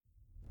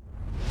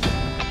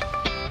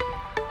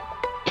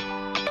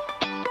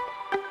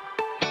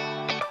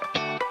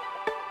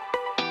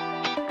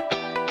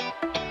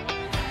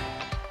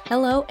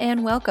Hello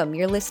and welcome.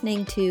 You're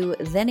listening to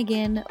Then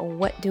Again,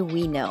 What Do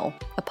We Know?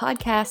 A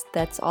podcast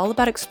that's all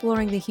about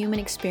exploring the human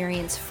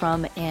experience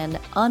from an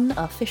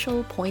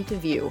unofficial point of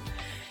view.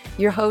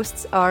 Your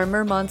hosts are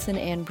Mer Monson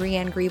and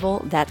Brianne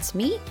Griebel, that's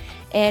me,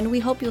 and we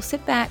hope you'll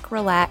sit back,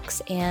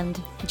 relax, and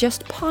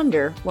just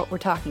ponder what we're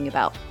talking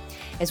about.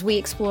 As we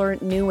explore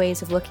new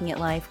ways of looking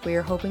at life,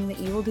 we're hoping that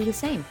you will do the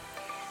same.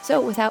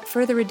 So without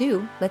further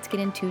ado, let's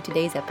get into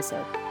today's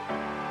episode.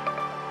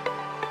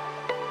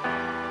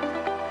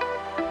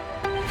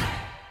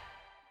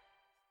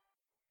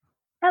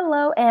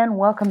 Hello and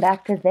welcome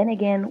back to Then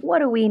Again, What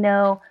Do We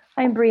Know?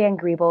 I'm Brianne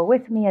Griebel.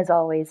 With me, as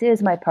always,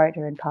 is my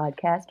partner in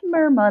podcast,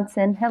 Mer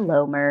Monson.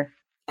 Hello, Mer.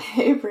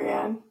 Hey,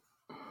 Brianne.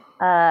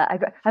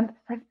 I've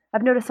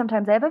noticed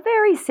sometimes I have a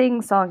very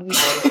sing-songy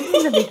voice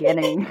in the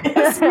beginning.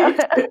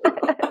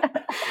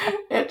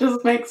 It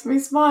just makes me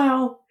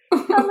smile. A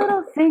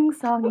little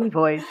sing-songy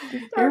voice.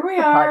 Here we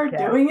are,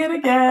 doing it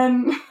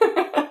again.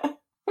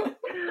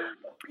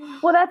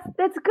 Well,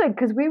 that's good,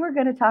 because we were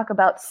going to talk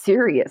about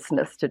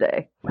seriousness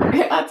today.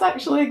 That's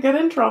actually a good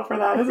intro for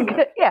that, isn't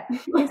it? Yeah.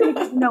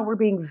 No, we're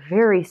being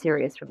very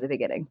serious from the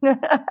beginning.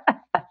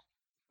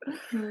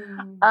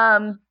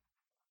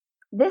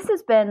 This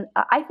has been,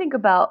 I think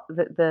about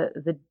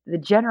the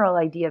general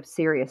idea of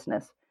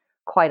seriousness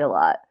quite a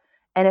lot,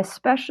 and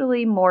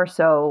especially more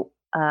so,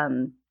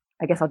 I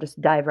guess I'll just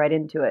dive right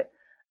into it.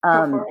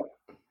 Go for it.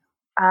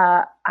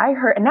 I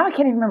heard, and now I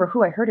can't even remember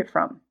who I heard it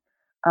from.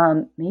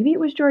 Maybe it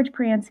was George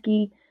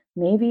Pransky,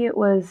 maybe it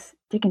was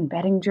Dicken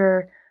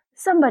Bettinger,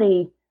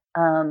 somebody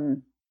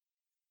that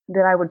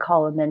I would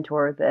call a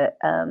mentor that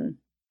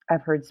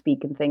I've heard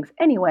speak and things.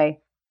 Anyway,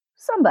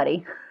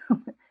 somebody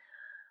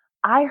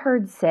I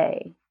heard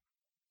say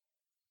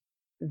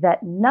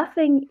that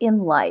nothing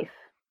in life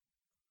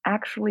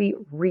actually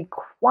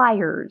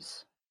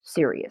requires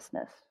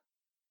seriousness.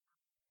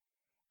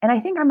 And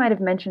I think I might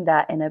have mentioned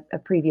that in a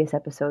previous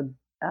episode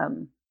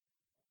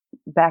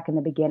back in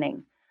the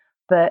beginning.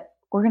 But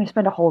we're going to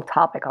spend a whole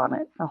topic on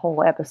it, a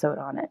whole episode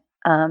on it.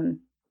 And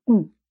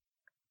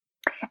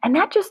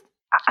that just,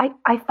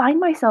 I find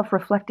myself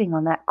reflecting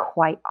on that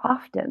quite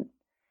often,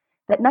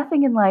 that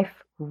nothing in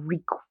life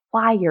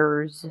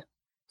requires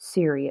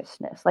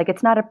seriousness. Like,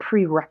 it's not a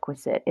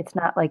prerequisite. It's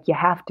not like you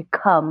have to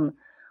come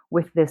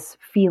with this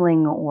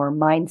feeling or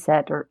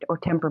mindset or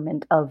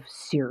temperament of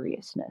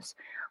seriousness.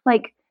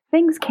 Like,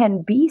 things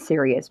can be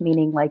serious,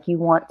 meaning like you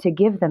want to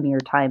give them your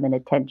time and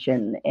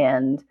attention,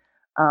 and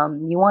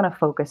you want to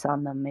focus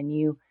on them, and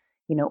you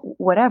know,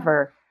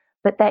 whatever,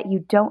 but that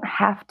you don't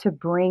have to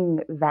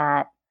bring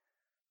that,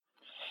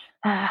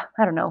 I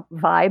don't know,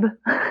 vibe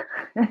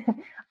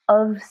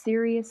of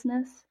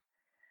seriousness.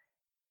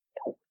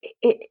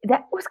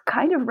 That was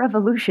kind of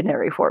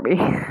revolutionary for me.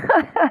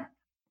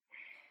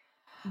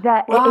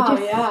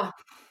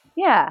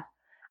 Yeah.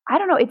 I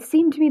don't know. It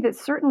seemed to me that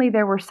certainly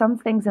there were some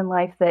things in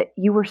life that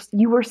you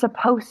were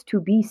supposed to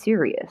be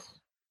serious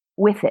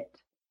with it.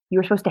 You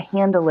were supposed to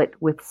handle it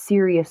with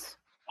serious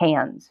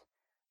hands,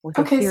 with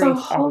a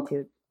serious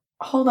attitude.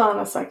 Hold on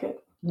a second.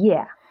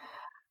 Yeah.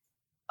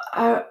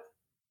 I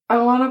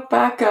want to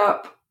back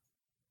up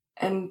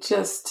and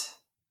just,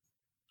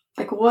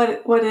 like,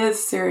 what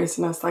is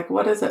seriousness? Like,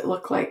 what does it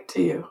look like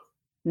to you?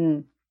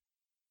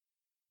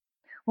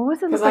 What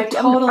was it? Because I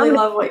totally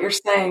love what you're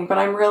saying, but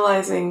I'm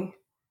realizing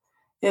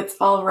it's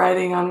all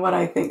riding on what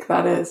I think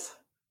that is.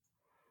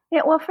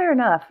 Yeah, well, fair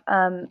enough.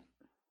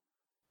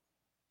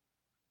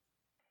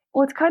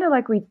 Well, it's kind of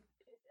like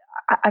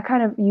I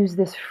kind of use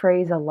this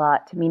phrase a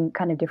lot to mean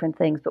kind of different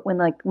things, but when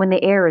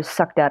the air is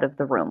sucked out of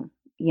the room,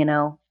 you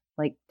know,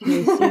 like, to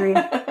be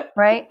serious,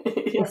 right?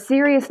 Yeah. The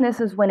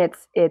seriousness is when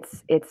it's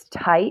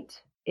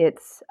tight.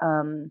 It's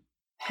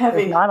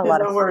heavy. Not a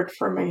lot of word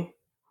for me.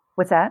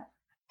 What's that?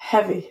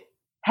 Heavy.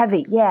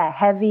 Yeah,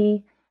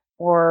 heavy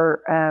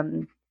or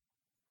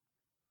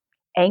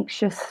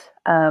anxious.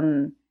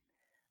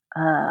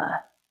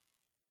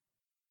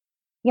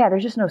 Yeah,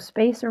 there's just no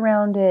space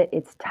around it.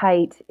 It's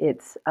tight.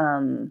 It's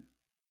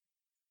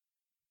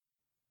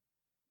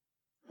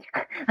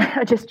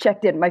I just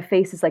checked in. My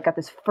face is like got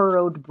this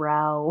furrowed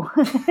brow.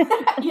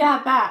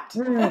 Yeah, that.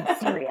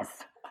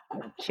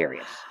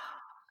 Serious.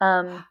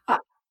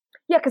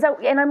 Yeah, because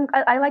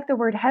I like the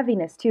word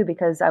heaviness too,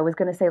 because I was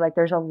going to say, like,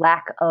 there's a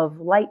lack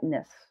of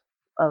lightness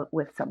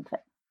with something.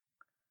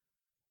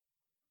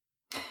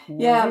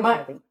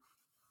 Yeah,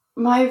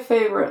 my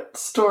favorite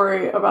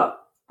story about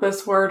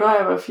this word, I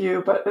have a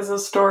few, but is a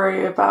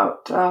story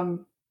about I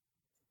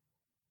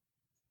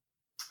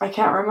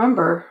can't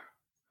remember.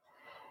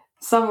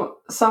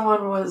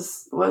 Someone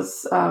was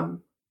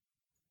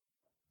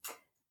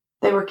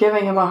they were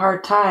giving him a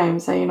hard time,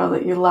 saying, you know,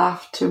 that you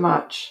laugh too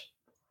much,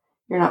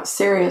 you're not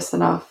serious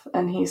enough,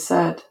 and he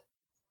said,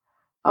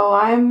 "Oh,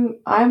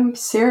 I'm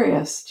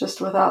serious, just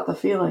without the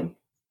feeling."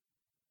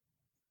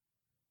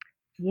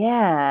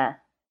 Yeah,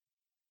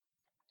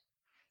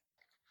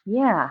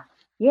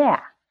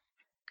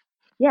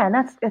 and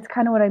that's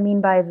kind of what I mean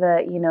by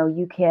the,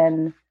 you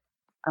can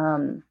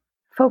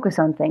focus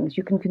on things,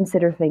 you can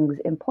consider things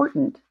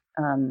important,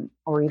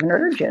 or even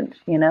urgent.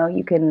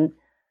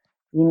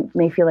 You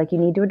may feel like you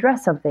need to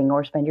address something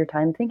or spend your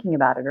time thinking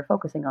about it or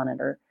focusing on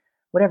it or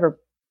whatever.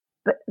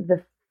 But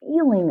the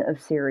feeling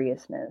of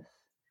seriousness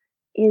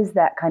is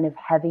that kind of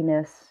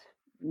heaviness,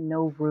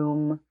 no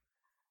room,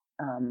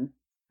 um,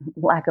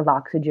 lack of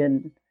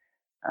oxygen.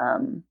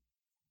 Um,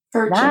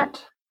 that,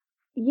 Urgent.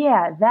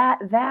 yeah,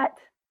 that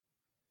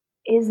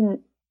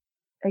isn't,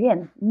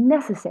 again,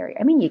 necessary.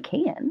 I mean, you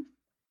can,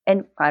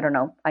 and I don't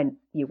know,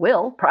 you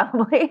will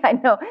probably. I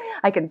know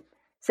I can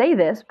say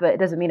this, but it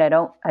doesn't mean I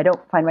don't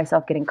find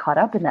myself getting caught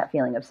up in that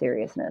feeling of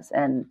seriousness.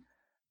 And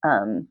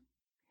um,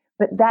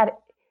 but that,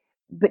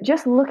 but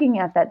just looking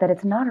at that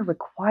it's not a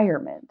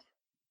requirement.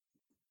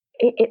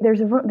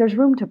 There's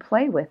room to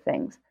play with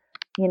things,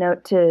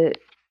 to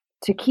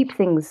keep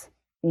things,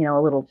 a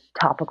little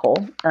topical,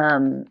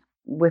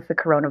 with the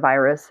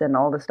coronavirus and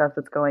all the stuff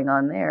that's going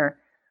on there.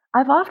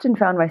 I've often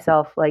found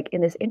myself like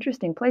in this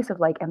interesting place of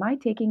like, am I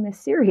taking this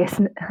serious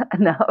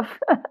enough?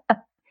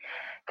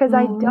 Because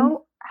I Mm-hmm.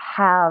 don't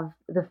have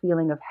the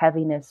feeling of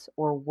heaviness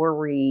or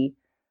worry.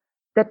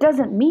 That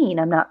doesn't mean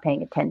I'm not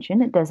paying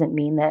attention. It doesn't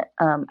mean that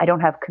I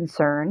don't have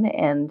concern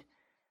and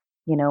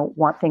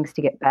want things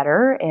to get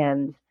better.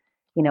 And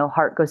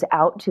heart goes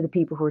out to the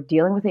people who are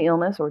dealing with the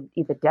illness or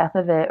the death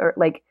of it, or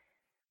like,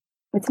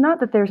 it's not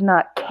that there's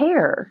not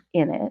care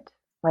in it.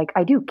 Like,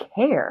 I do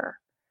care,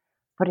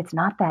 but it's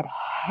not that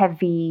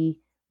heavy,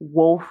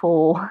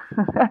 woeful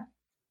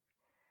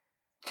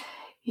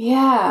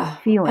Yeah.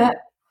 feeling.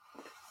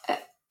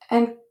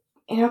 And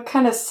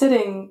kind of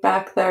sitting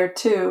back there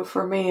too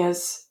for me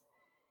is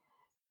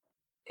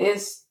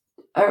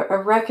a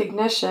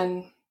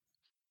recognition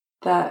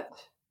that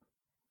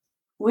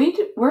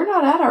we're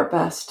not at our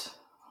best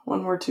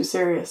when we're too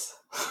serious.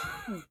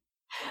 Hmm.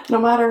 No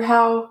matter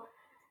how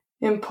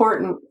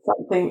important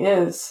something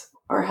is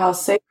or how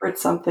sacred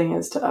something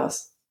is to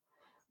us,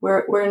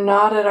 we're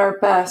not at our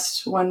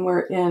best when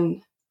we're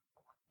in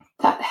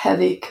that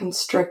heavy,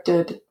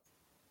 constricted,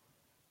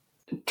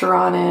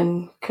 drawn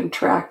in,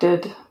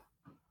 contracted,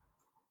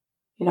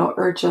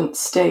 urgent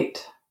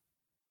state,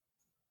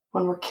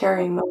 when we're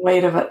carrying the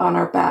weight of it on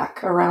our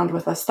back around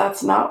with us.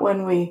 That's not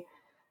when we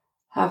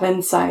have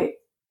insight.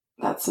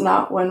 That's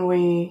not when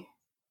we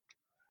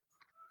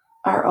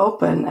are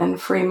open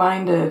and free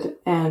minded.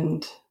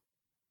 And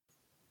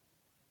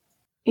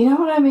you know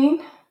what I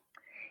mean?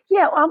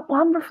 Yeah,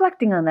 I'm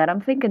reflecting on that.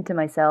 I'm thinking to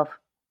myself,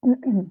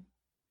 because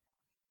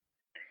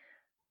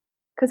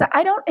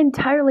I don't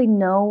entirely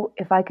know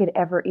if I could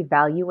ever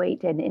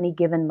evaluate in any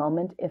given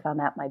moment if I'm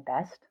at my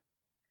best.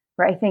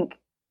 Right? I think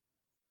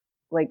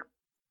like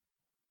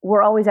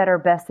we're always at our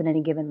best in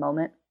any given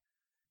moment.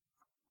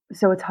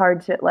 So it's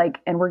hard to like,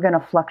 and we're going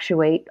to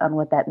fluctuate on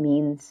what that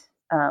means.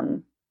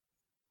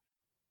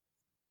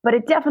 But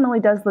it definitely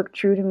does look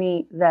true to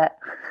me that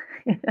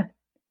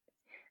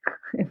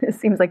this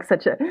seems like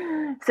such a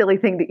silly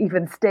thing to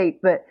even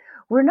state, but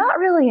we're not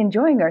really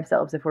enjoying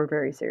ourselves if we're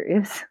very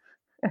serious.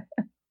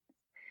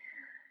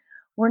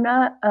 We're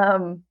not.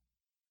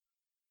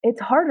 It's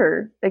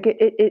harder. Like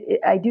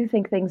I do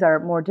think things are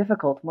more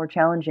difficult, more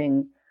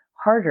challenging,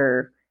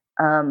 harder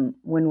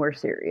when we're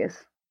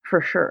serious,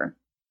 for sure.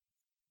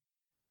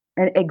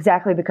 And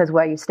exactly because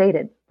what you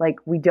stated, like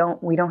we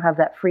don't have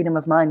that freedom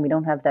of mind, we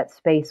don't have that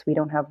space, we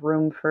don't have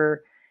room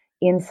for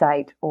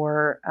insight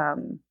or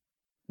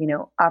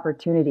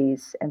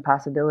opportunities and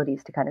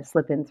possibilities to kind of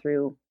slip in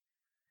through.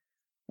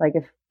 Like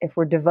if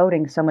we're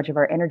devoting so much of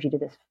our energy to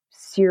this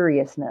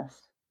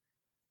seriousness,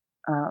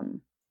 um,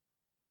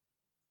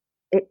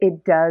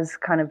 it does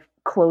kind of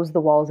close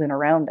the walls in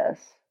around us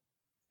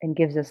and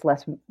gives us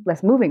less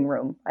moving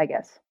room, I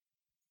guess.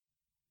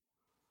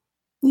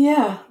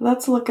 Yeah,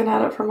 that's looking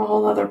at it from a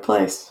whole other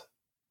place.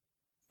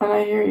 And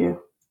I hear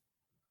you.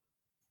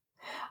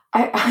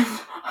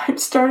 I'm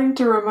starting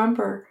to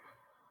remember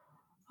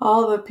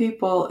all the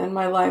people in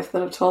my life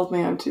that have told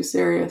me I'm too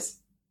serious.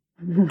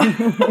 And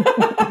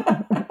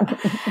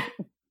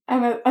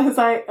as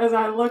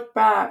I look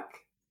back,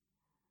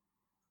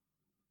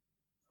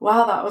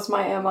 wow, that was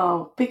my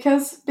MO,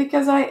 because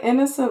I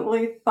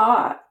innocently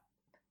thought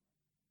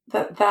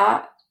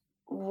that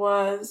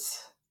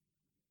was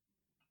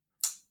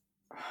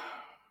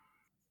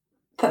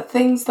that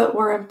things that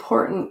were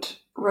important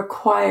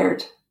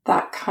required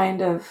that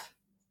kind of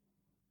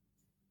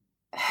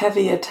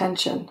heavy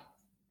attention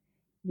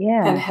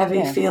and Yeah, heavy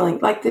yeah. feeling.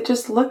 Like it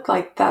just looked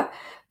like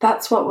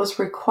that's what was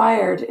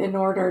required in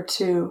order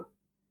to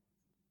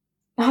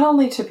not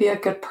only to be a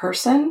good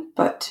person,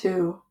 but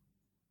to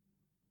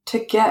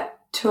get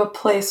to a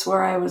place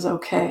where I was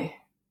okay.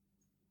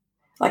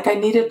 Like I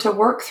needed to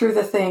work through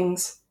the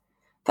things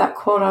that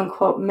quote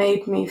unquote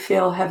made me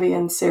feel heavy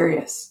and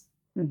serious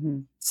Hmm.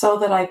 so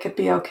that I could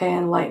be okay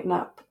and lighten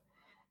up.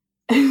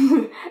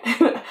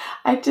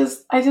 I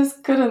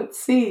just couldn't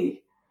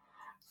see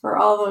for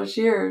all those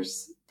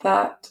years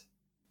that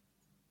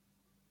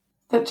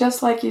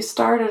just like you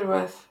started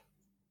with,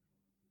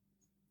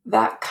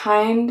 that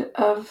kind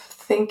of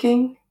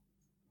thinking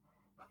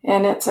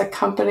and its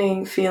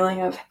accompanying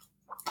feeling of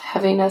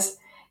heaviness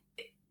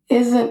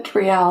isn't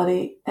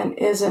reality and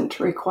isn't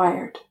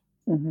required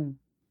Mm-hmm.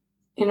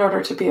 in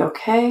order to be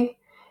okay,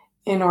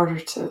 in order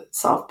to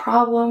solve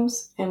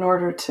problems, in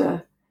order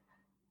to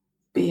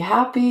be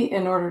happy,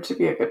 in order to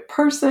be a good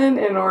person,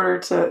 in order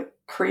to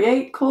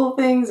create cool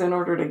things, in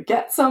order to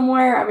get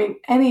somewhere. I mean,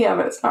 any of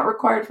it. It's not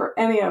required for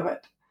any of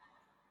it.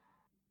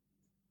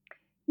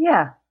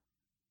 Yeah.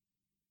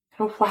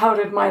 And how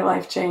did my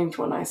life change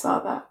when I saw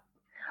that?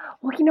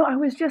 Well, I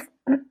was just,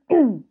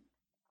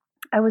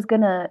 I was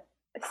gonna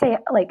say,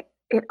 like,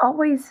 it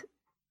always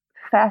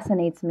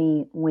fascinates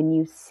me when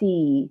you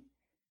see,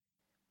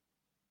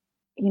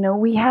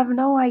 we have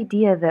no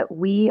idea that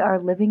we are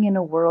living in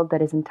a world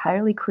that is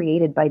entirely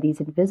created by these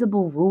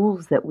invisible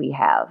rules that we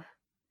have.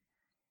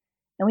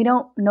 And we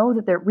don't know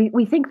that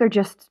we think they're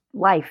just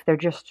life, they're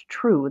just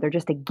true, they're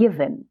just a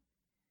given,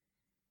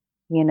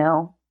 you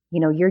know?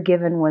 Your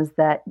given was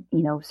that,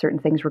 certain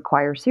things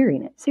require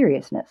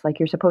seriousness. Like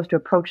you're supposed to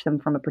approach them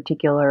from a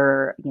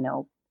particular,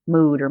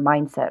 mood or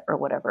mindset or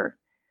whatever.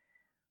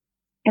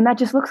 And that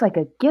just looks like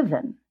a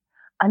given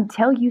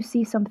until you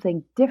see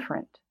something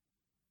different.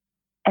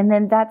 And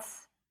then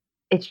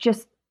it's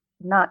just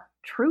not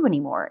true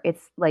anymore.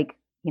 It's like,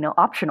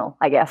 optional,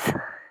 I guess.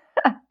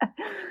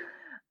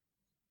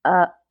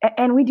 uh,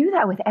 and we do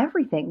that with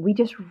everything. We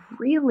just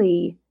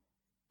really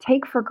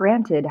take for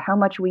granted how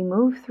much we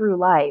move through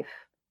life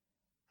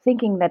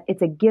thinking that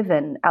it's a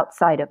given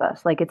outside of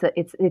us. Like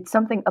it's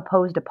something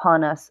opposed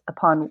upon us,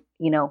 upon,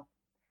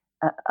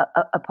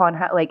 upon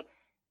how, like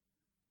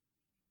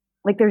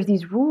there's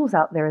these rules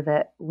out there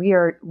that we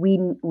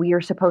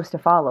are supposed to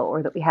follow,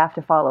 or that we have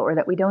to follow, or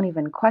that we don't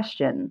even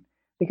question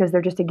because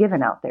they're just a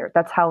given out there.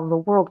 That's how the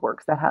world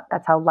works.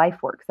 That's how life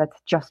works. That's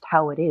just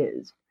how it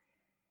is.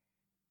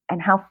 And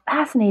how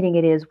fascinating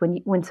it is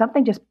when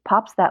something just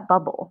pops that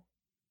bubble,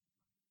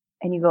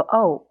 and you go,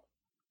 oh,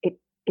 it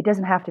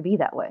doesn't have to be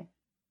that way.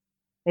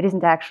 It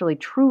isn't actually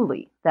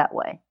truly that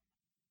way.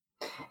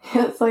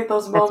 It's like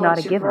those That's not a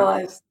moments you've given.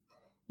 realized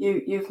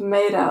you've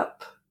made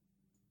up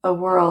a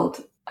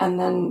world and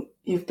then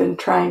you've been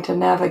trying to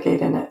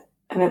navigate in it.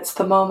 And it's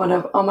the moment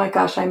of, oh my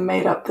gosh, I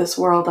made up this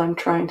world I'm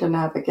trying to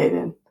navigate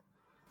in.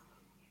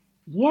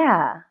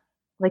 Yeah.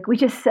 Like we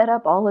just set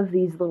up all of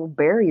these little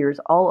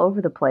barriers all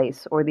over the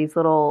place, or these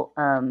little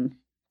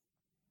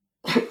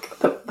like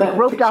The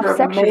roped off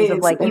picture of a sections of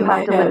maze like you in have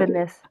my to live in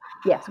head. this.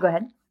 Yes, go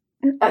ahead.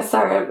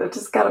 Sorry, I've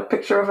just got a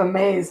picture of a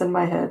maze in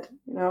my head,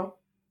 you know?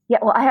 Yeah,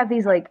 well, I have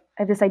this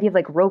idea of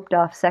like roped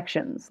off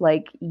sections.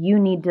 Like you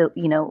need to,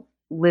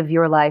 live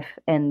your life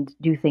and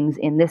do things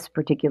in this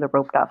particular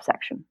roped off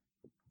section.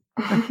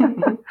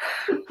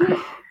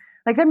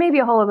 Like there may be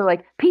a whole other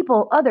like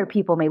other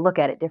people may look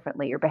at it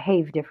differently or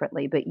behave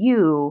differently, but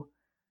you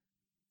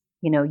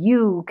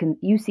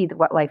see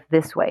life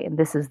this way, and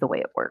this is the way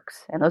it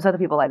works. And those other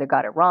people either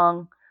got it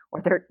wrong,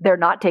 or they're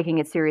not taking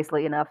it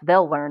seriously enough.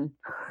 They'll learn.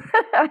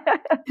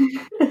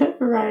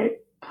 Right.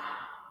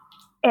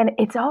 And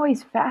it's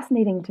always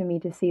fascinating to me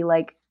to see,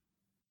 like,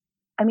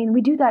 I mean,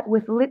 we do that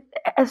with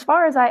as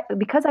far as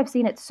because I've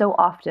seen it so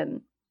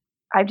often.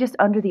 I'm just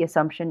under the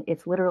assumption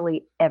it's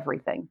literally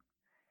everything.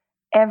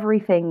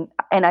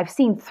 And I've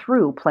seen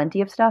through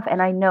plenty of stuff,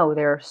 and I know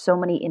there are so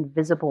many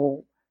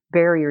invisible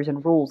barriers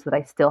and rules that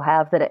I still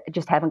have that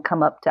just haven't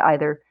come up to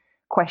either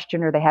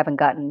question, or they haven't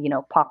gotten,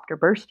 popped or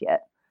burst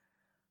yet.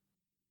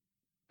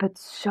 But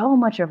so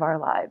much of our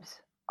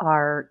lives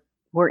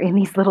we're in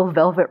these little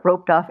velvet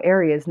roped off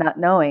areas, not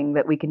knowing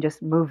that we can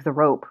just move the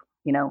rope.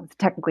 It's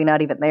technically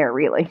not even there,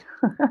 really.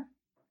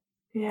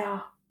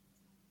 Yeah.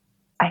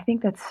 I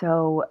think that's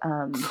so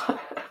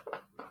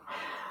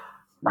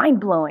mind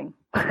blowing.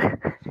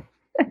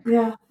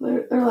 Yeah,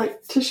 they're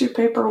like tissue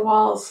paper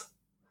walls.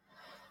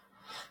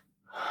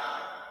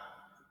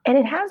 And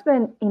it has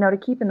been, to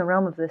keep in the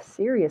realm of this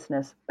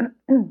seriousness,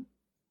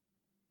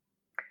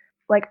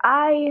 like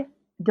I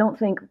don't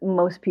think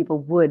most people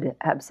would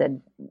have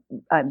said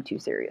I'm too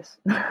serious.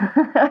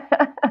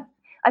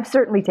 I've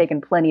certainly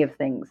taken plenty of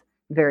things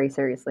very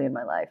seriously in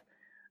my life.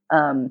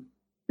 Um,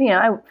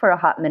 for a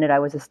hot minute, I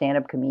was a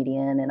stand-up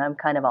comedian, and I'm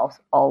kind of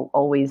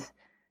always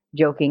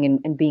joking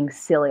and being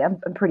silly. I'm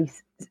pretty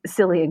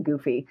silly and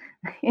goofy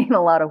in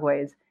a lot of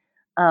ways.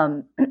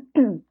 Um,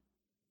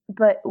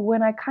 but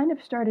when I kind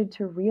of started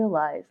to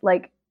realize,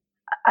 like,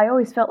 I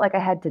always felt like I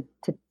had to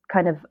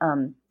kind of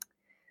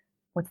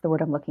what's the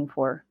word I'm looking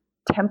for?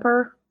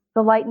 Temper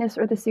the lightness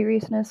or the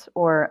seriousness,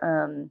 or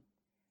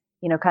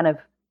kind of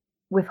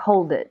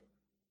withhold it.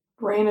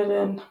 Rein it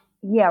in.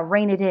 Yeah,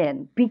 rein it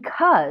in,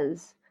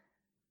 because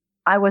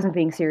I wasn't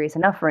being serious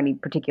enough for any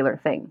particular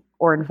thing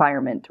or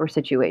environment or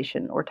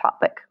situation or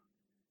topic.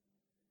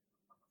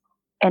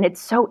 And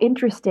it's so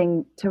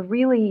interesting to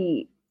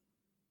really,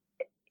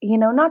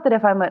 not that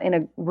if I'm in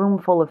a room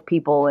full of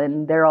people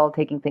and they're all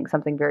taking things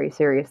something very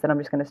serious, then I'm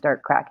just going to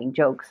start cracking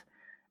jokes.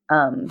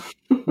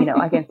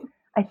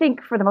 I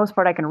think for the most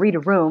part I can read a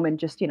room and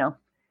just,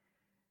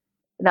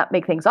 not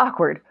make things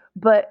awkward.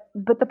 But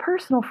the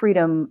personal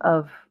freedom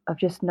of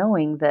just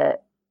knowing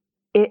that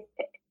it,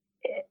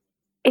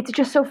 it's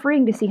just so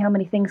freeing to see how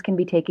many things can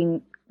be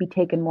taken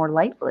more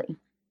lightly.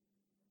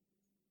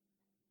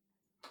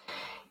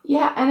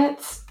 Yeah, and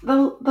it's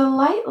the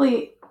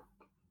lightly.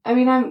 I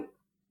mean,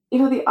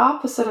 the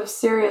opposite of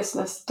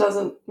seriousness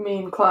doesn't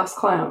mean class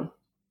clown.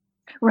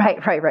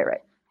 Right, right, right,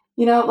 right.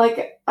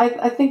 Like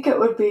I think it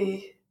would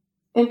be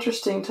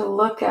interesting to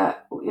look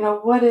at,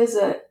 what does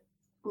it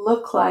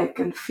look like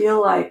and feel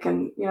like,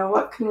 and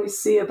what can we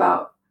see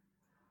about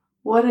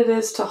what it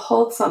is to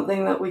hold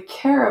something that we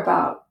care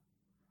about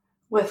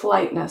with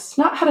lightness.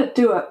 Not how to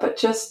do it, but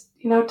just,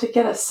 to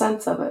get a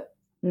sense of it.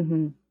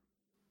 Mm-hmm.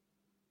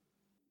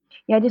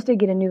 Yeah, just to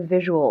get a new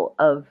visual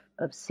of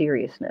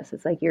seriousness.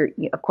 It's like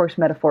of course,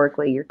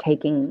 metaphorically, you're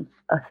taking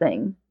a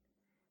thing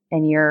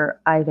and you're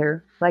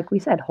either, like we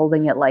said,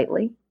 holding it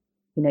lightly.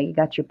 You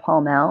got your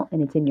palm out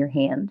and it's in your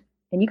hand,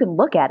 and you can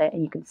look at it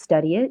and you can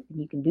study it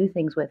and you can do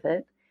things with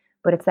it,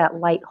 but it's that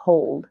light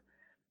hold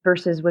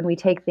versus when we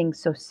take things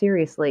so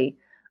seriously,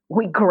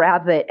 we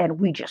grab it and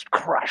we just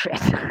crush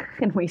it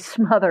and we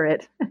smother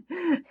it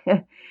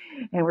and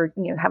we're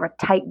have a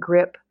tight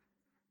grip.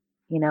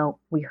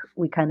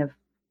 We kind of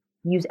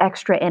use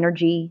extra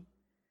energy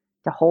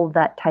to hold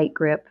that tight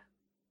grip,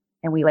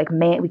 and we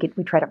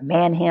try to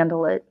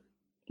manhandle it,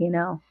 you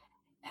know.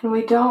 And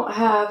we don't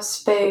have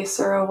space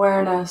or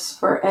awareness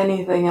for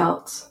anything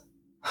else.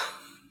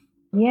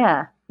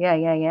 Yeah, yeah,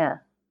 yeah, yeah.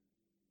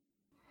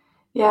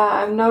 Yeah,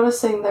 I'm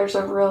noticing there's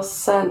a real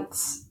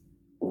sense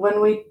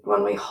when we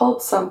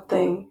hold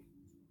something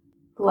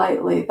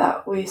lightly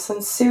that we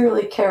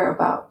sincerely care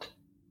about.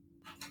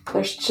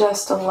 There's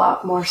just a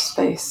lot more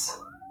space.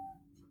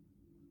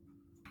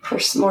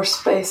 There's more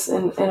space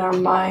in our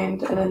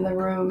mind and in the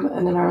room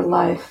and in our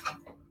life.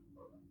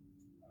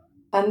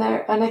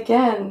 And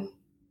again,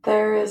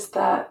 there is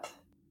that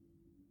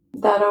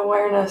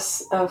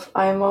awareness of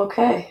I'm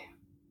okay,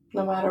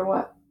 no matter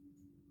what.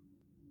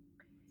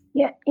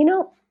 Yeah,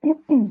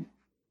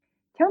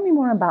 tell me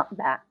more about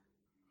that.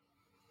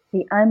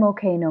 The I'm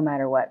okay no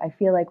matter what. I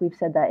feel like we've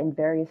said that in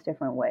various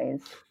different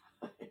ways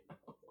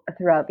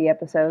throughout the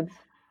episodes.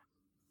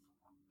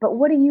 But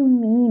what do you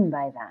mean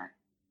by that?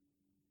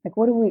 Like,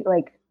 what do we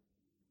like?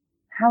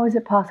 How is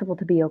it possible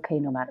to be okay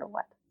no matter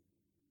what?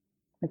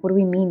 Like, what do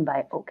we mean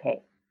by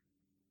okay?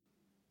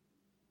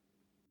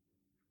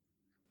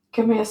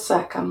 Give me a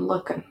sec, I'm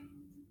looking.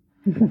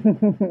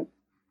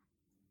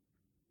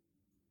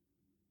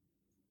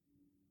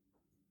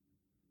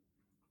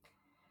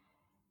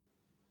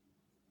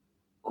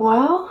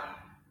 Well,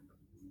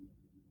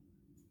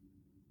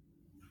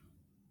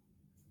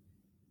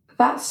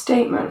 that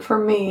statement for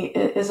me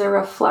is a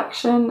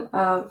reflection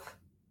of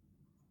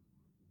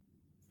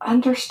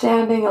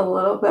understanding a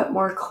little bit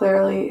more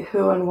clearly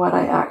who and what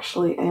I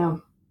actually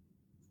am.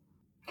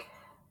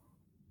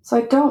 So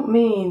I don't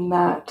mean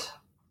that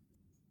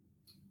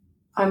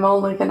I'm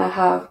only going to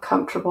have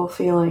comfortable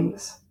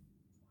feelings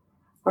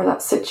or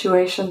that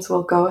situations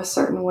will go a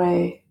certain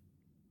way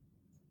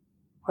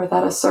or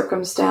that a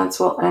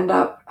circumstance will end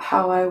up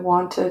how I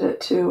wanted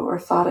it to or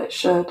thought it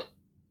should,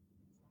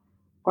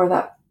 or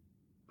that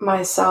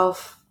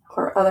myself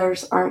or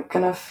others aren't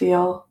going to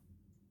feel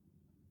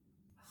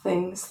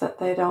things that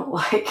they don't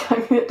like. I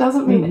mean, it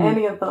doesn't mean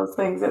any of those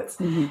things.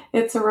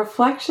 It's a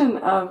reflection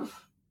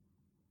of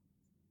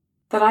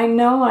that I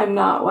know I'm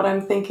not what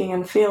I'm thinking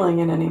and feeling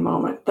in any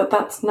moment, that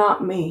that's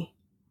not me.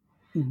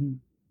 Mm-hmm.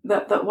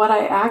 That what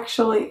I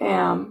actually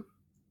am,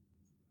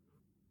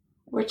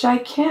 which I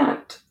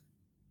can't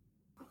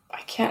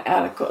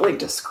adequately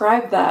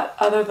describe that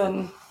other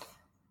than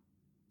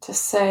to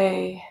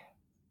say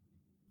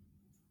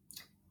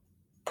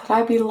that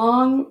I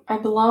belong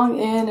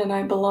in and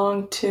I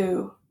belong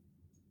to,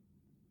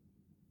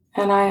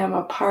 and I am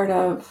a part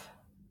of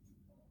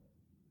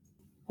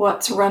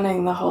what's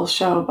running the whole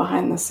show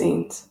behind the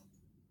scenes.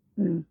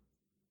 Mm.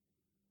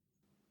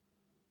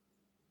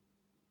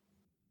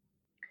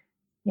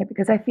 Yeah,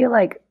 because I feel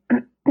like,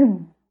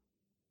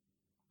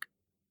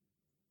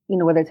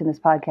 whether it's in this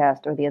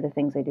podcast or the other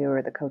things I do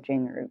or the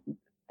coaching or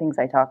things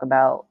I talk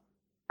about,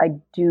 I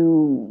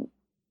do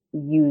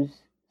use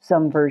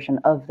some version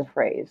of the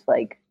phrase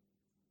like,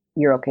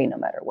 you're okay no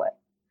matter what.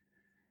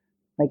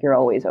 Like, you're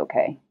always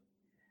okay.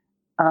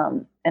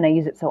 And I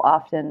use it so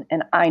often,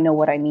 and I know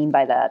what I mean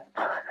by that.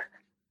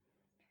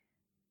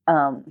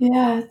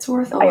 Yeah, it's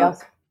worth a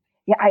look.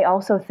 I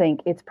also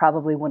think it's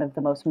probably one of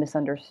the most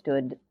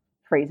misunderstood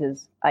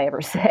phrases I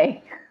ever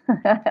say.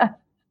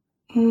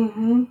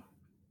 Mm-hmm.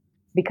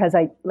 Because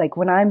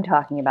when I'm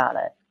talking about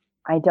it,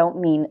 I don't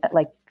mean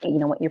like,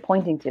 what you're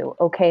pointing to,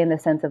 okay, in the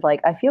sense of like,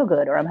 I feel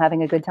good or I'm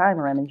having a good time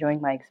or I'm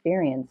enjoying my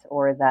experience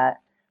or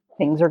that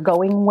things are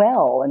going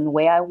well in the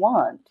way I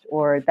want,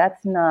 or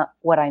that's not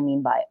what I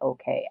mean by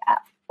okay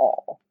at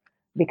all.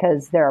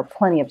 Because there are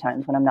plenty of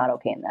times when I'm not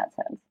okay in that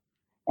sense.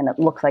 And it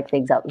looks like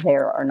things out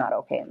there are not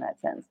okay in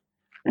that sense.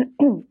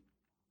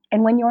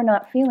 And when you're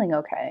not feeling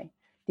okay,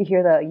 to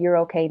hear the you're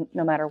okay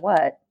no matter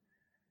what,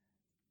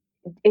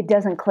 it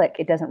doesn't click,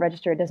 it doesn't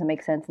register, it doesn't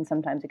make sense, and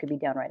sometimes it could be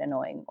downright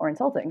annoying or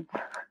insulting.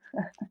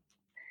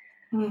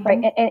 Mm-hmm.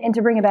 Right? And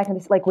to bring it back to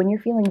this, like when you're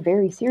feeling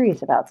very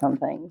serious about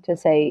something, to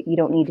say you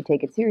don't need to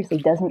take it seriously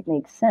doesn't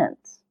make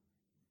sense.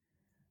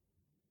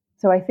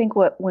 So I think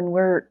when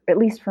we're, at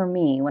least for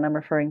me, when I'm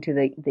referring to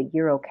the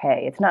you're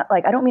okay, it's not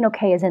like, I don't mean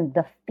okay as in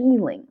the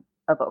feeling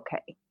of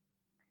okay.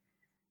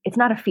 It's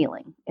not a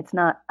feeling. It's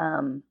not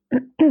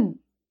to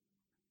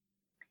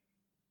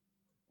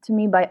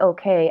me by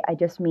okay, I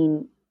just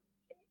mean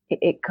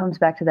it comes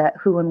back to that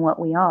who and what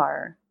we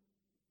are.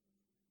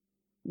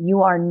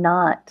 You are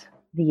not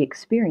the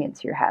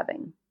experience you're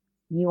having.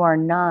 You are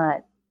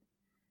not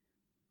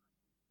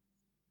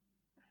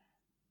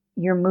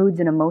your moods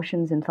and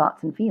emotions and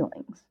thoughts and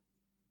feelings.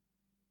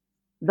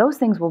 Those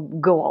things will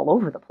go all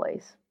over the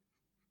place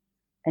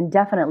and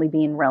definitely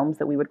be in realms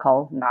that we would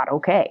call not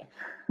okay.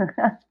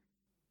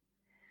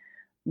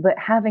 But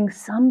having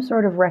some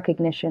sort of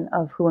recognition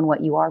of who and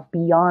what you are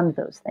beyond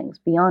those things,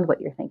 beyond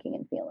what you're thinking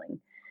and feeling,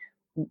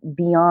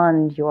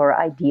 beyond your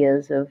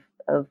ideas of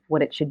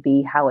what it should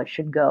be, how it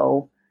should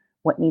go,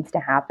 what needs to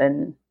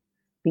happen,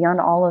 beyond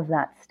all of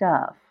that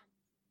stuff,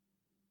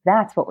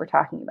 that's what we're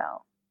talking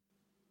about.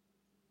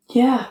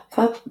 Yeah,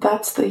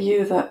 that's the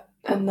you that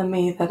and the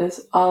me that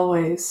is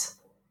always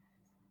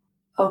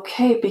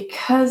okay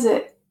because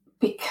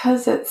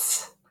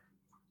it's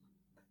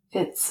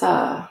it's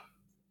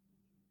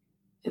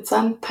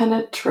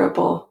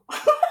unpenetrable.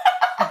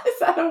 Is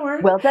that a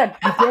word? Well said.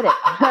 You did it.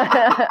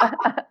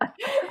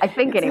 I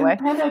think it's anyway.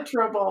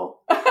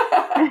 Impenetrable.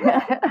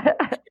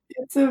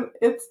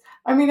 It's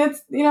I mean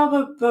it's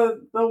the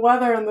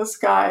weather in the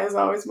sky is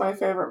always my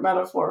favorite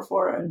metaphor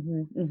for it.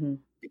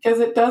 Because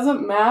it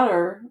doesn't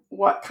matter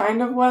what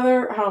kind of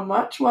weather, how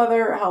much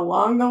weather, how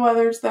long the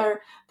weather's there,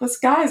 the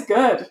sky's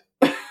good.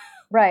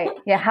 Right.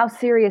 Yeah, how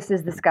serious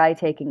is the sky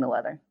taking the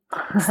weather?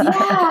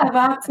 Yeah,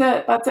 that's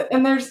it. That's it.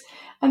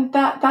 And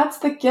that's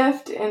the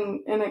gift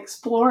in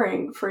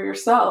exploring for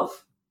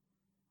yourself.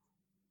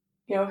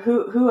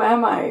 Who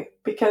am I?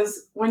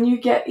 Because when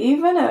you get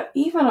even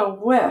a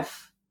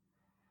whiff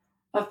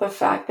of the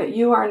fact that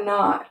you are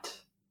not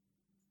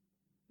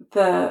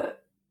the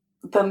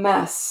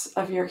mess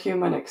of your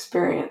human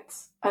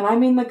experience, and I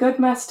mean the good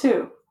mess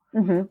too.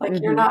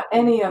 You're not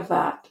any of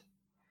that.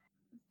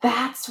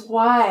 That's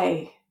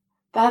why.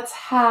 That's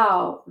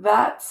how.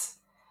 That's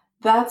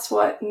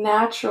what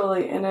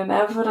naturally and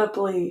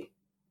inevitably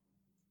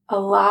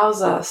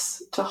allows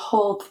us to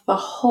hold the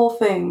whole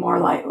thing more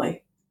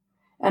lightly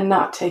and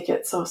not take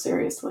it so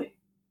seriously.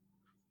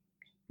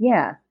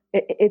 Yeah,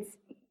 it's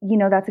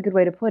that's a good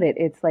way to put it.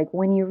 It's like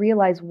when you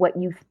realize what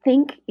you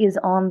think is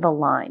on the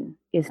line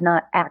is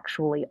not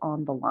actually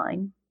on the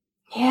line.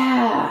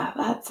 Yeah,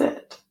 that's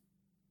it.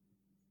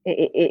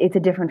 It's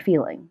a different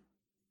feeling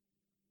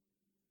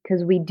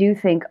because we do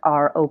think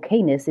our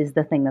okayness is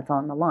the thing that's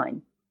on the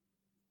line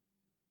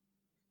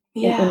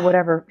in Yeah.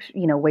 whatever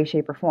way,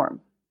 shape, or form.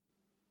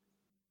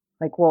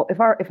 Like, well,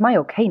 if my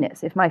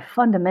okayness, if my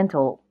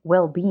fundamental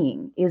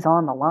well-being is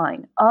on the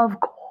line,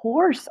 of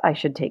course I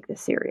should take this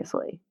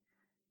seriously.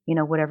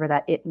 Whatever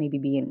that it maybe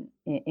be in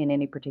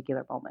any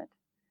particular moment.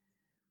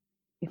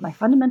 If my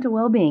fundamental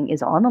well-being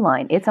is on the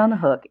line, it's on the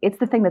hook. It's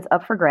the thing that's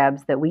up for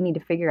grabs that we need to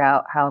figure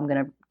out how I'm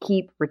going to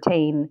keep,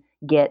 retain,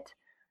 get,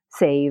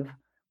 save,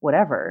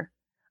 whatever.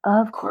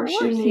 Of course you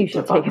course you need to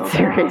should take it buckle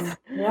serious. down.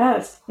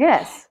 Yes.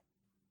 Yes.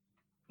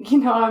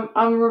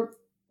 I'm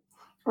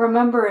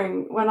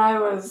remembering when I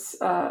was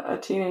a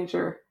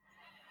teenager,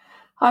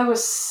 I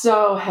was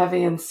so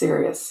heavy and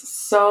serious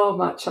so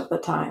much of the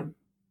time.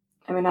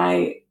 I mean,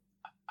 I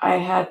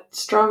had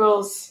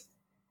struggles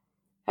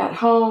at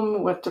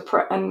home with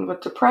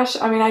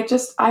depression. I mean, I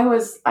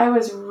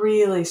was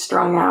really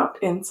strung out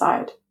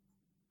inside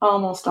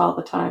almost all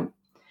the time.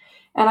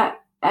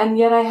 And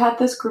yet I had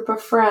this group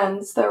of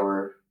friends. There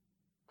were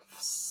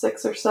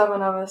 6 or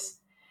 7 of us.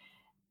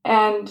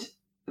 And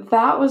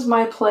that was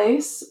my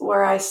place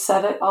where I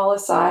set it all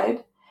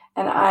aside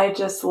and I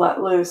just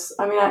let loose.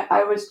 I mean,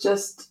 I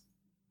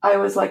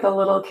was like a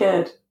little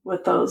kid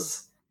with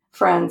those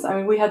friends. I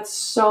mean, we had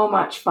so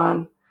much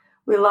fun.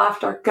 We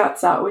laughed our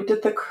guts out. We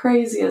did the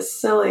craziest,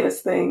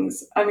 silliest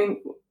things. I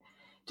mean,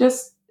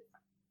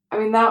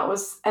 that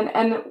was,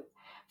 and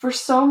for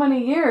so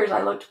many years,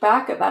 I looked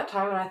back at that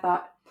time and I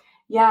thought,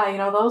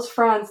 yeah, those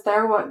friends,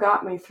 they're what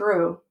got me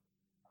through.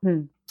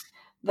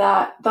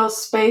 That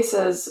those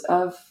spaces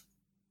of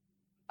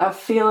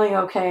feeling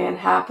okay and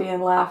happy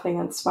and laughing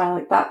and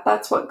smiling,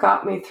 that's what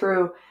got me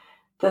through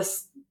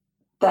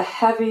the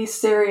heavy,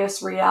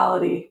 serious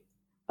reality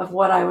of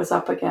what I was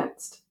up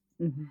against.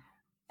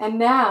 And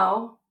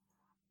now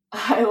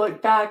I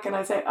look back and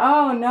I say,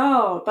 oh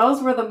no, those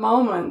were the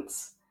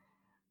moments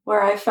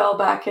where I fell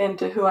back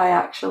into who I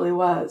actually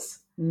was.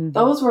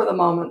 Those were the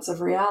moments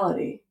of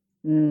reality.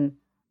 The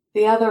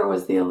other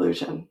was the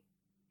illusion.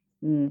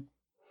 And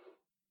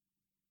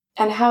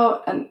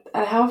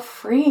how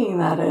freeing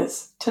that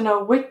is to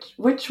know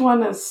which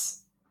one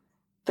is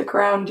the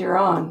ground you're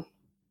on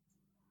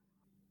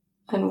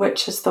and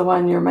which is the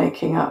one you're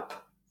making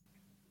up.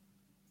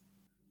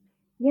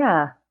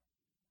 Yeah.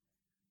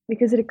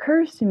 Because it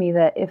occurs to me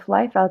that if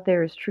life out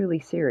there is truly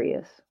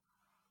serious,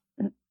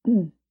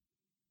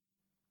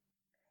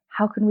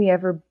 how can we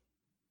ever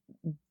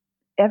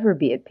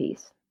be at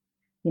peace?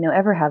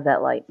 ever have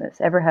that lightness,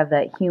 ever have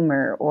that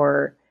humor,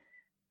 or,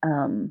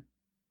 um,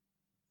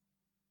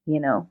 you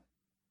know,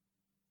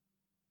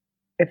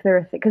 if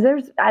there, because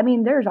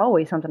there's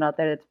always something out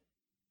there that's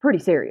pretty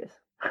serious.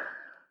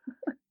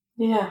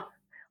 Yeah.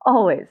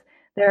 Always.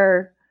 There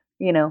are,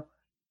 you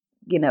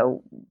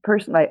know,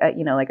 personally,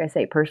 like I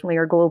say, personally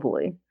or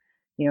globally,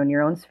 in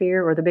your own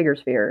sphere or the bigger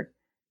sphere,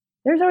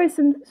 there's always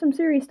some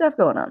serious stuff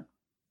going on.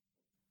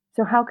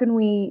 So how can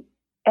we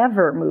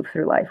ever move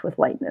through life with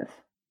lightness?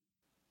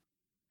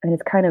 And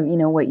it's kind of,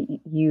 what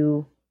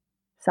you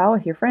saw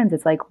with your friends.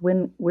 It's like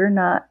when we're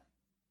not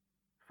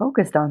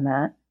focused on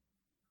that,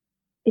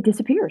 it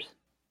disappears.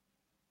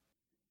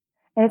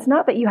 And it's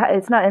not that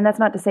it's not, and that's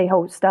not to say,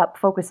 oh, stop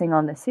focusing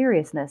on the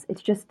seriousness.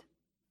 It's just,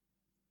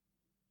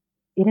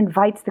 it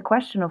invites the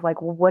question of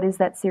like, well, what is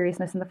that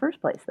seriousness in the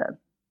first place then?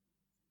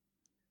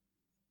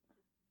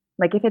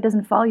 Like if it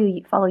doesn't follow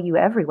you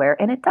everywhere,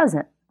 and it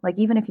doesn't. Like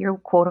even if you're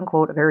quote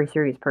unquote a very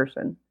serious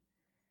person,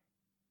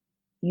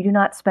 you do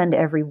not spend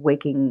every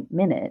waking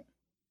minute.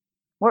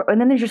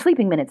 And then there's your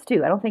sleeping minutes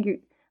too. I don't think you.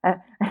 I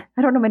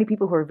don't know many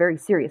people who are very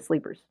serious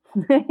sleepers.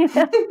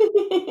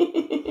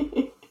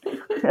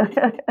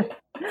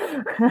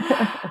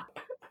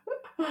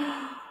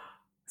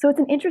 So it's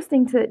an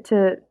interesting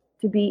to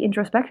be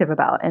introspective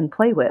about and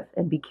play with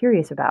and be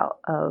curious about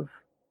of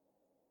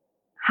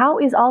how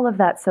is all of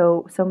that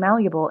so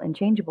malleable and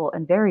changeable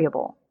and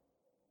variable.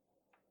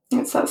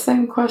 It's that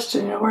same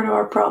question, where do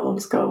our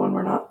problems go when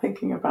we're not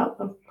thinking about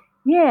them?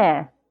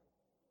 Yeah.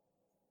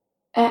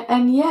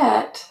 And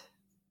yet,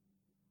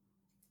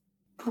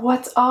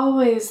 what's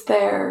always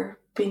there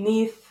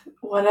beneath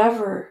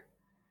whatever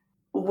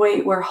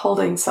weight we're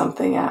holding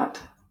something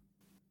at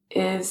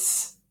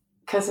is,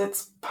 because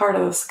it's part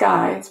of the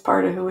sky, it's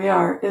part of who we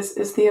are,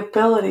 is the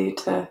ability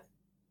to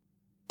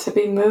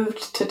be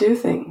moved to do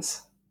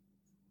things,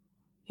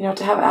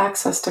 to have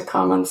access to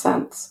common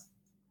sense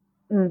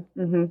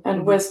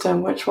and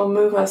wisdom, which will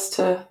move us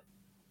to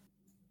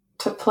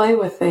play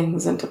with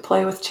things and to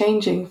play with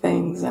changing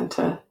things and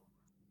to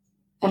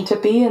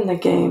be in the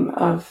game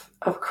of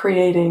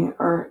creating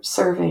or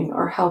serving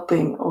or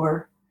helping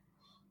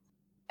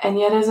and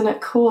yet isn't it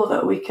cool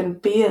that we can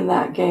be in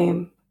that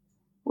game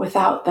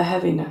without the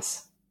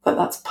heaviness,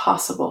 that's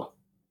possible?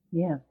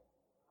 Yeah.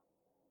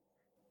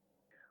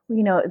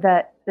 Well,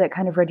 that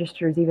kind of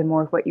registers even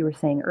more with what you were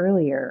saying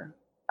earlier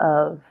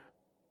of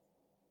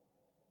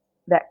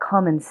that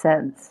common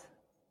sense,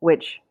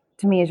 which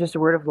to me is just a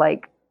word of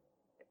like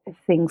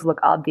things look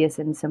obvious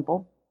and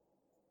simple.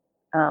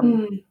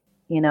 You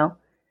know,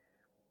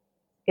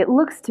 it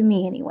looks to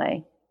me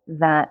anyway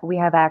that we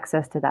have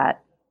access to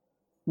that,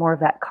 more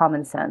of that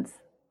common sense.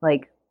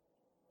 Like,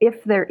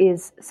 if there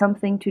is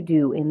something to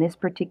do in this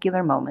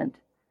particular moment,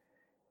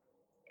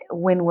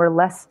 when we're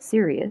less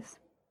serious,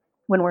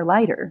 when we're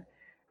lighter,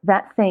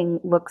 that thing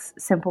looks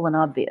simple and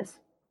obvious.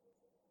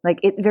 Like,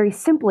 it very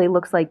simply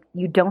looks like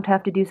you don't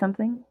have to do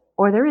something,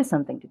 or there is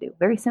something to do.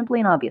 Very simply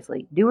and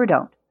obviously, do or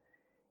don't.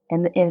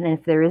 And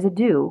if there is a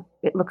do,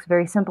 it looks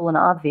very simple and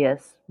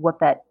obvious what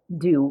that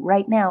do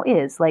right now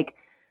is. Like,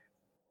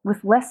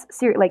 with less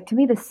serious, like to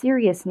me, the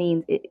serious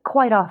means,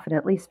 quite often,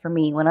 at least for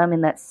me, when I'm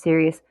in that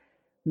serious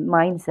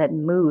mindset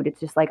and mood,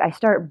 it's just like I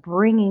start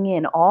bringing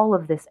in all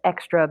of this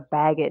extra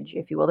baggage,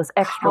 if you will, this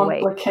extra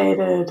weight.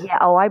 Complicated. Yeah.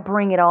 Oh, I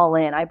bring it all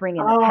in. I bring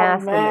in the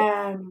past.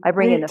 Man, I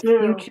bring in the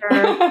future.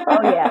 Oh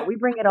yeah, we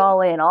bring it all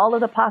in. All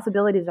of the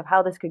possibilities of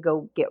how this could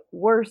get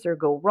worse or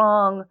go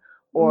wrong,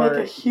 or make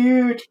a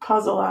huge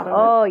puzzle out of it.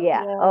 Oh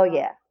yeah. Oh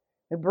yeah.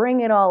 We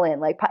bring it all in,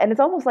 like, and it's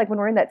almost like when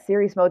we're in that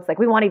serious mode, it's like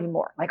we want even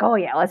more. Like, oh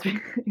yeah, let's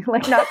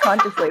like not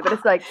consciously, but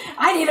it's like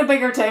I need a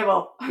bigger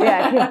table.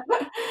 Yeah.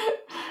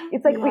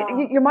 It's like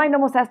your mind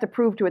almost has to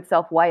prove to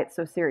itself why it's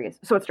so serious,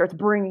 so it starts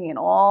bringing in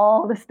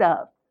all the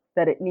stuff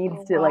that it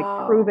needs to like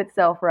prove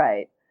itself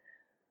right.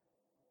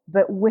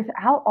 But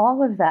without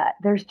all of that,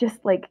 there's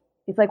just like,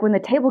 it's like when the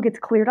table gets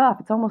cleared off,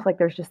 it's almost like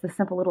there's just this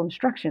simple little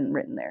instruction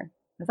written there.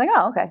 It's like,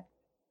 oh, okay.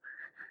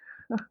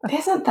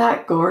 Isn't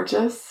that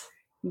gorgeous?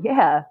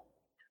 Yeah.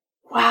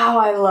 Wow,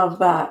 I love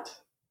that.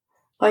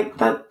 Like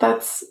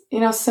that's,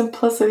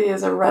 simplicity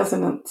is a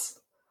resonance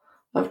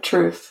of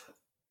truth.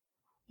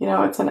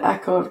 It's an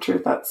echo of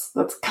truth. That's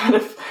kind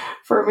of,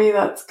 for me,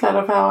 that's kind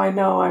of how I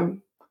know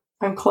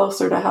I'm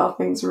closer to how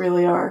things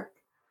really are,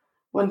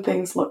 when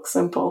things look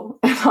simple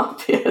and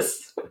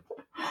obvious.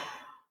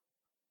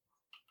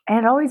 And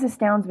it always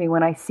astounds me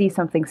when I see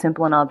something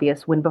simple and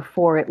obvious when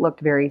before it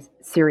looked very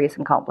serious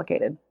and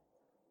complicated.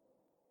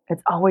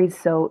 It's always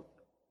so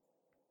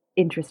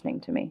interesting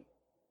to me.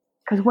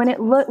 Because when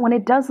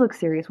it does look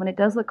serious, when it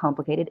does look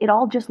complicated, it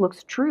all just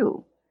looks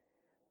true.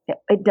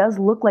 It does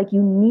look like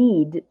you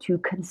need to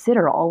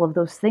consider all of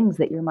those things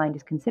that your mind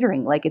is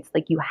considering. Like it's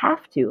like you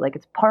have to, like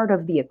it's part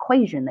of the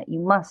equation that you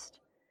must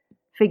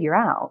figure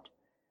out.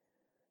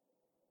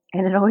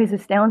 And it always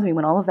astounds me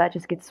when all of that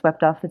just gets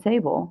swept off the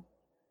table.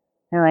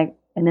 And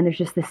then there's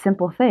just this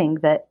simple thing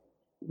that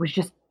was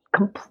just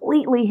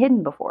completely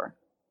hidden before.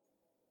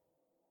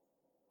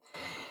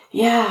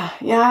 Yeah.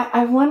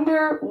 I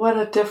wonder what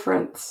a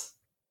difference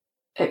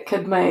it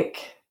could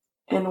make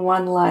in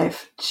one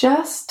life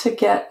just to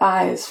get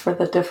eyes for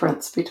the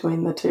difference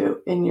between the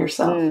two in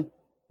yourself.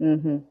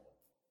 Mm-hmm.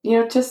 You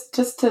know, just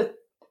to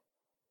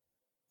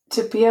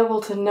be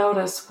able to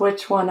notice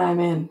which one I'm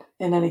in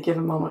any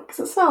given moment.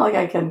 Because it's not like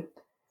I can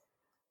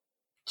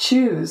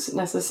choose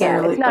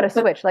necessarily. Yeah, it's not a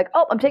switch like,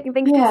 oh, I'm taking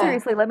things too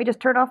seriously. Let me just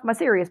turn off my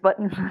serious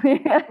button.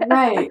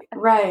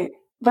 Right.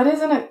 But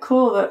isn't it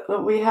cool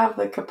that we have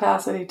the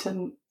capacity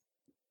to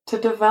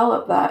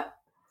develop that,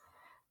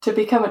 to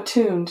become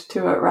attuned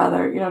to it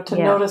rather, you know, to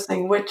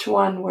noticing which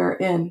one we're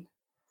in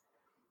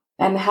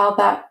and how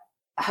that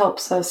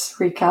helps us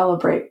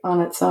recalibrate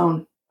on its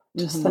own.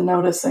 Just the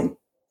noticing.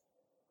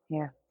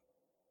 Yeah.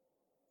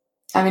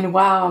 I mean,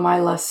 wow, am I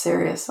less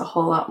serious a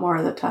whole lot more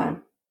of the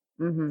time?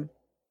 Mm-hmm.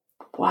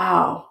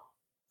 Wow.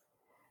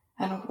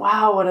 And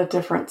wow, what a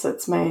difference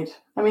it's made.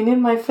 I mean,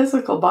 in my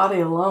physical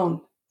body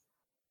alone,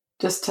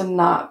 just to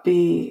not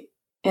be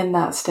in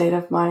that state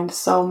of mind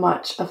so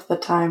much of the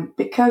time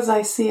because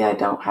I see I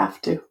don't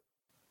have to.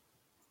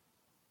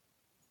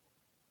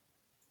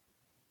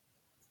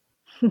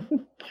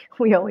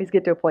 We always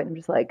get to a point and I'm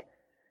just like,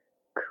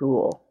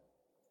 cool.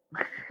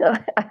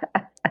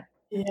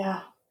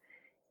 Yeah.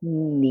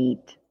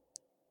 Neat.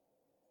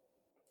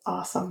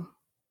 Awesome.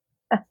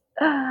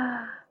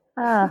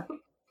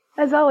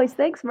 As always,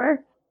 thanks,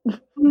 Mer.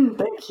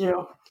 Thank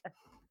you.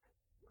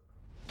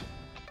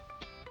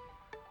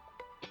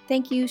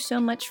 Thank you so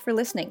much for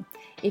listening.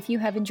 If you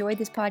have enjoyed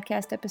this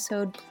podcast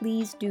episode,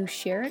 please do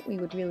share it. We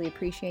would really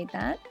appreciate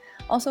that.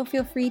 Also,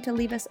 feel free to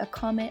leave us a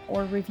comment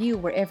or review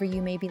wherever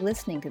you may be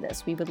listening to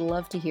this. We would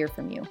love to hear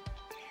from you.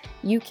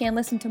 You can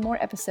listen to more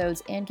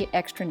episodes and get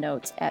extra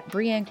notes at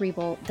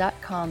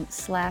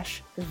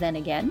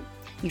briannegriebel.com/thenagain.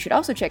 You should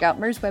also check out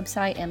Mer's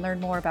website and learn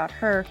more about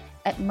her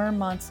at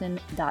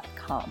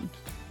mermonson.com.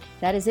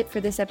 That is it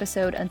for this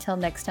episode. Until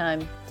next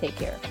time, take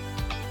care.